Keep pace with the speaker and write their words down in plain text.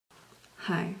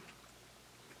Hi.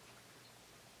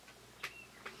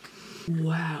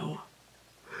 Wow.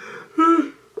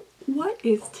 What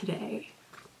is today?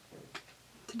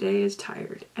 Today is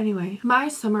tired. Anyway, my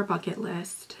summer bucket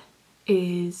list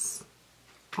is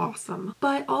awesome.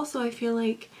 But also I feel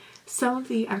like some of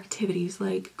the activities,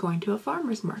 like going to a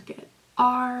farmer's market,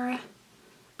 are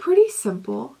pretty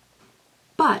simple.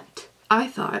 But I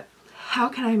thought, how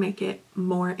can I make it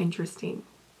more interesting?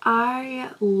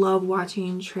 I love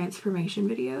watching transformation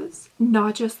videos,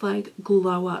 not just like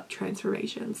glow up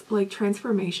transformations, like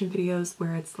transformation videos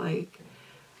where it's like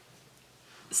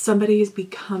somebody is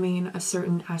becoming a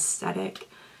certain aesthetic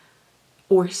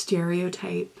or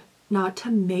stereotype, not to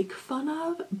make fun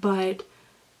of, but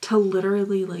to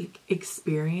literally like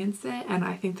experience it. And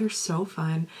I think they're so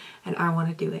fun and I want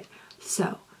to do it.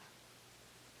 So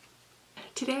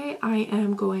today I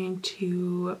am going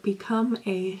to become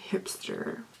a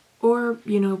hipster, or,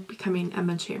 you know, becoming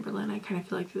Emma Chamberlain. I kind of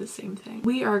feel like they're the same thing.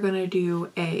 We are going to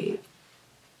do a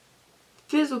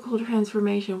physical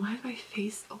transformation. Why is my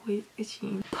face always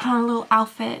itching? Put on a little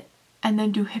outfit and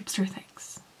then do hipster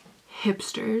things.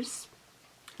 Hipsters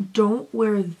don't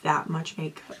wear that much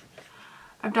makeup.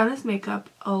 I've done this makeup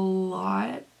a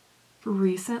lot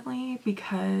recently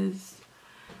because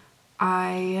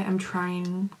I am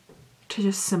trying to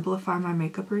just simplify my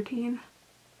makeup routine.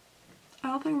 I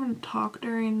don't think I'm gonna talk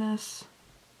during this.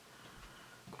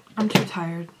 I'm too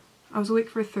tired. I was awake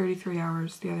for 33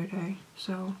 hours the other day,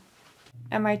 so.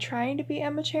 Am I trying to be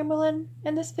Emma Chamberlain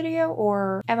in this video,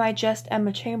 or am I just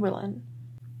Emma Chamberlain?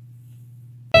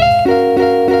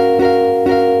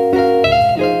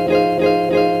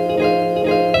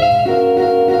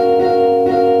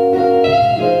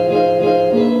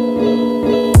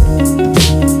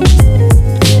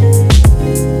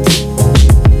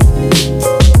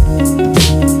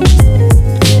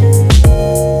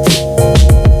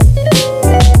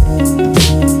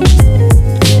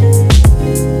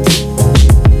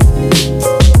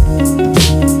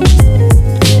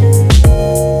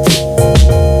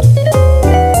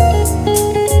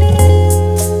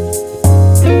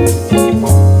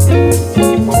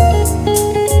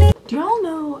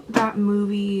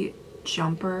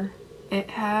 Jumper? It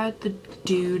had the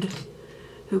dude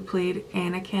who played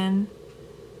Anakin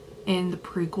in the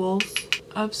prequels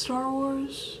of Star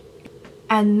Wars.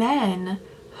 And then,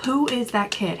 who is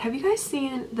that kid? Have you guys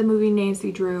seen the movie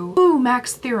Nancy Drew? Ooh,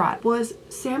 Max Thieriot. Was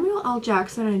Samuel L.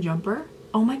 Jackson in Jumper?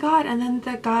 Oh my god, and then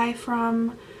the guy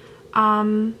from,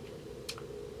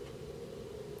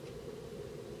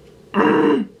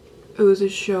 it was a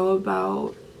show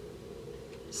about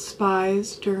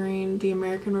spies during the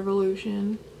American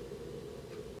Revolution.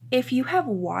 If you have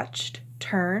watched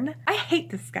Turn, I hate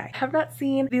this guy. I have not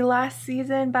seen the last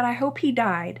season, but I hope he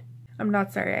died. I'm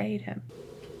not sorry, I hate him.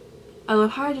 I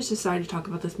love how I just decided to talk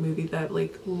about this movie that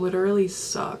like literally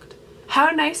sucked. How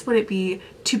nice would it be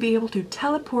to be able to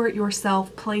teleport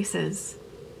yourself places?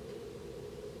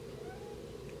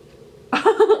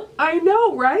 I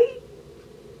know, right?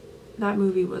 That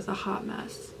movie was a hot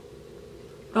mess.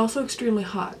 Also extremely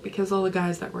hot because all the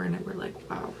guys that were in it were like,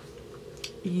 wow,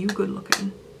 you good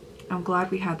looking. I'm glad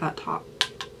we had that top.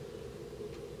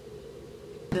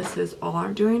 This is all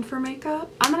I'm doing for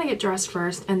makeup. I'm gonna get dressed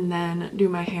first and then do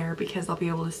my hair because I'll be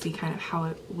able to see kind of how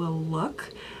it will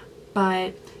look.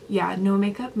 But yeah, no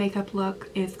makeup. Makeup look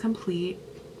is complete.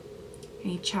 I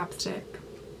need chapstick.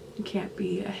 You can't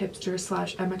be a hipster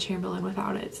slash Emma Chamberlain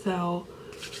without it, so.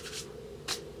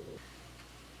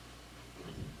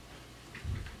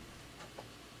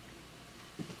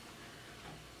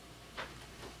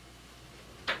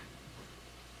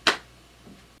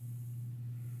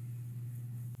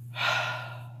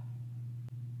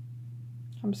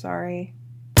 I'm sorry.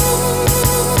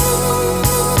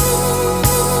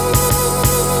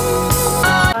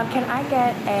 Can I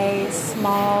get a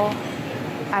small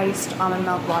iced almond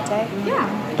milk latte? Yeah.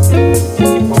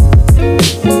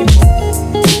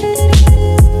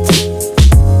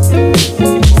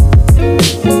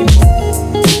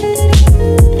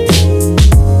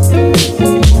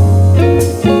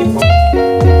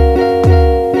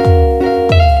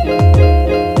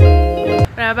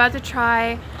 I'm about to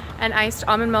try an iced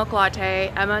almond milk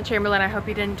latte. Emma Chamberlain, I hope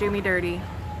you didn't do me dirty.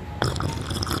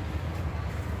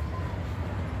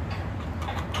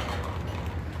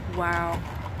 Wow.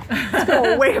 It's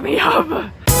gonna wake me up.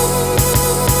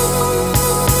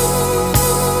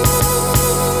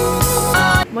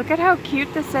 Look at how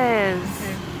cute this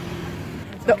is.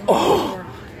 Oh,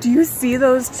 do you see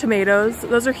those tomatoes?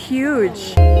 Those are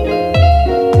huge.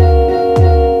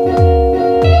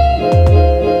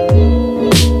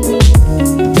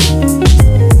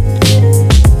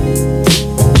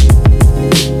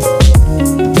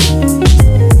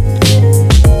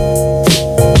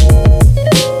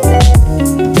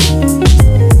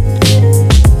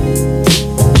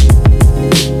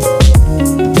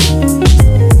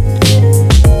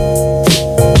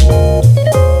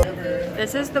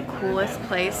 is the coolest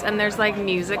place, and there's like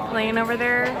music playing over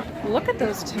there. Look at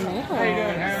those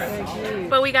tomatoes.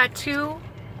 But we got 2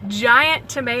 giant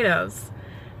tomatoes,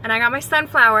 and I got my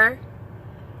sunflower.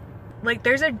 Like,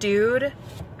 there's a dude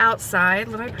outside.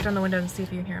 Let me put down the window and see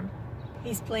if you can hear him.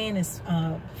 He's playing his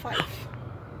fife.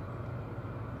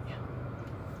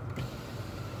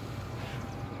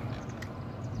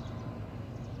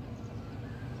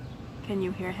 Can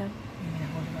you hear him?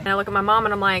 Yeah, and I look at my mom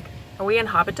and I'm like, are we in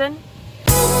Hobbiton?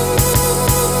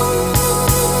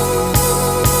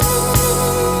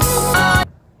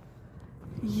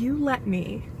 You let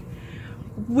me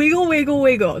wiggle, wiggle,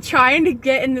 wiggle, trying to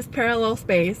get in this parallel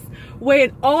space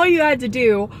when all you had to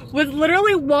do was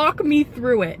literally walk me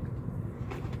through it.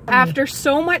 After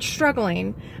so much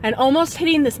struggling and almost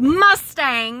hitting this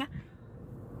Mustang,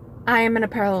 I am in a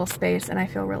parallel space and I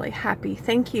feel really happy.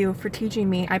 Thank you for teaching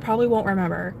me. I probably won't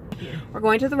remember. We're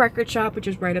going to the record shop, which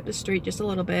is right up the street just a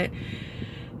little bit.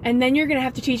 And then you're gonna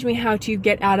have to teach me how to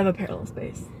get out of a parallel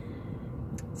space.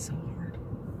 It's so hard.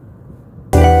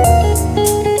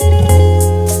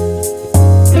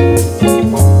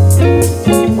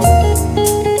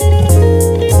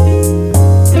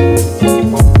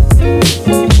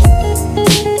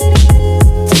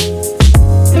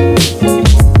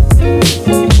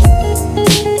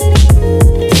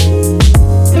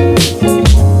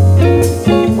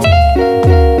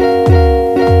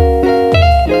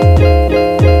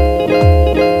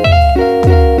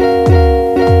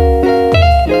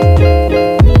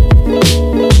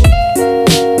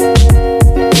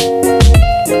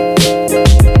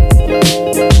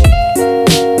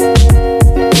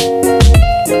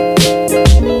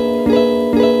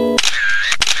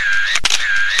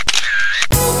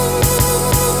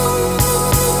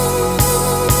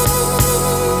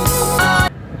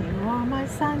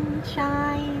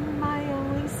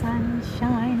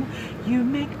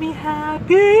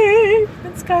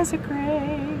 Skies are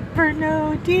gray, for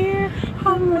no dear,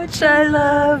 how much I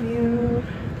love you.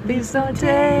 Please don't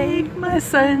take my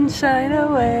sunshine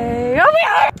away. Oh my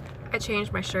God! I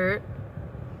changed my shirt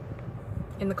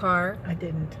in the car. I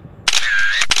didn't.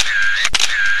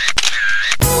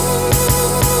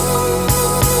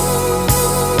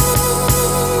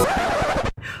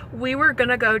 We were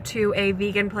gonna go to a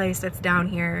vegan place that's down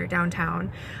here,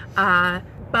 downtown.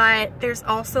 But there's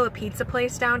also a pizza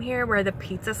place down here where the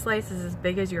pizza slice is as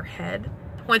big as your head.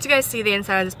 Once you guys see the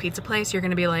inside of this pizza place, you're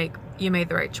gonna be like, you made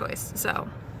the right choice. So,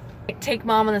 take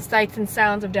mom on the sights and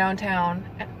sounds of downtown.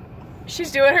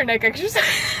 She's doing her neck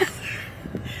exercise.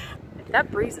 That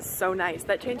breeze is so nice.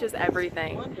 That changes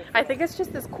everything. Wonderful. I think it's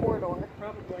just this corridor.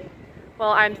 Probably.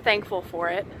 Well, I'm thankful for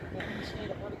it. Yeah, you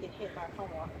don't want to get hit by a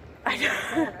car. I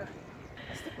know.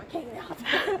 Stick my cane out.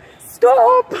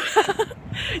 Stop!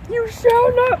 You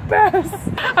shall not pass.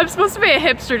 I'm supposed to be a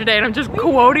hipster today and I'm just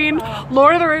quoting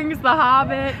Lord of the Rings, The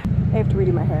Hobbit. I have to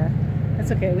redo my hair.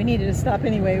 That's okay. We needed to stop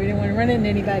anyway. We didn't want to run into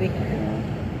anybody.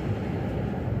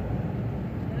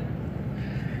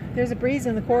 There's a breeze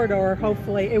in the corridor,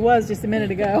 hopefully. It was just a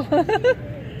minute ago.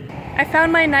 I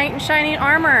found my knight in shining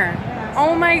armor.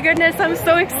 Oh my goodness, I'm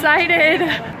so excited.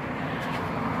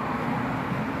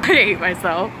 I hate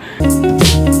myself.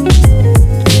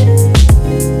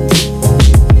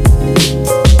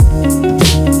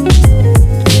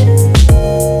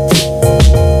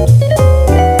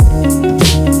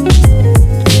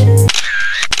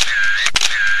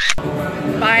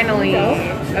 Finally.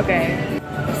 Okay.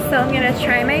 So I'm gonna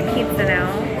try my pizza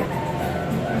now.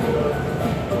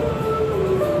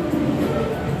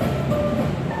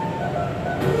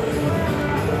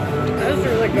 That was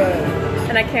really good.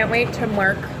 And I can't wait to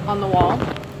mark on the wall.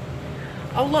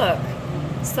 Oh look,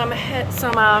 some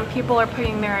people are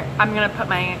putting their, I'm gonna put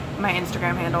my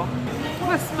Instagram handle.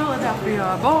 West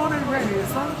Philadelphia, born and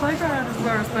raised on the playground is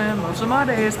where I spend most of my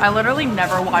days. I literally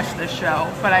never watched this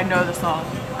show, but I know the song.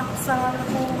 Outside of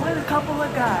the pool with a couple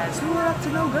of guys who are up to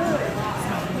no good.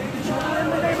 Trouble in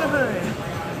the neighborhood.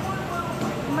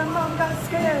 My mom got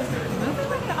scared. Moved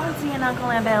with your auntie and uncle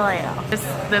in Bel Air.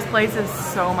 This place is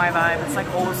so my vibe. It's like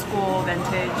old school,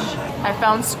 vintage. I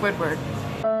found Squidward.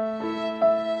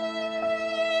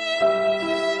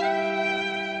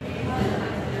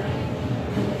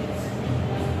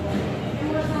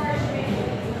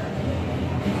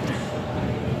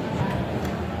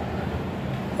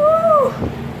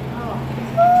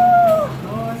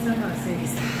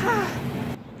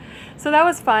 So that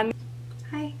was fun.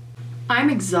 Hi.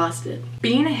 I'm exhausted.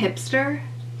 Being a hipster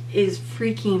is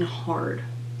freaking hard.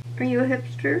 Are you a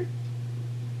hipster?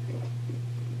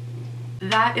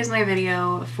 That is my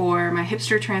video for my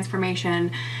hipster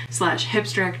transformation /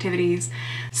 hipster activities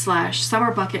 /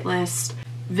 summer bucket list.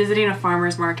 visiting a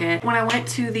farmer's market. When I went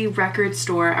to the record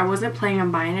store, I wasn't planning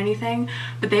on buying anything,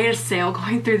 but they had a sale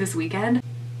going through this weekend.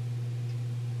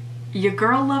 Your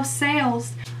girl loves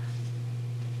sales.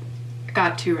 I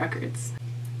got 2 records.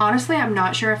 Honestly, I'm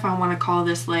not sure if I want to call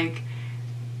this like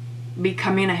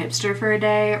becoming a hipster for a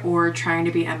day or trying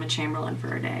to be Emma Chamberlain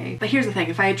for a day. But here's the thing,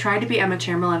 if I had tried to be Emma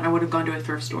Chamberlain, I would have gone to a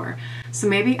thrift store. So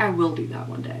maybe I will do that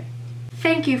one day.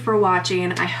 Thank you for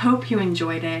watching. I hope you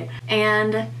enjoyed it.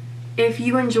 And if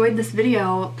you enjoyed this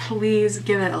video, please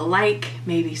give it a like,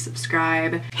 maybe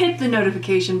subscribe, hit the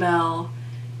notification bell.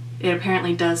 It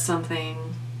apparently does something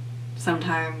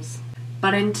sometimes.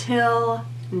 But until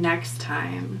next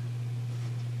time,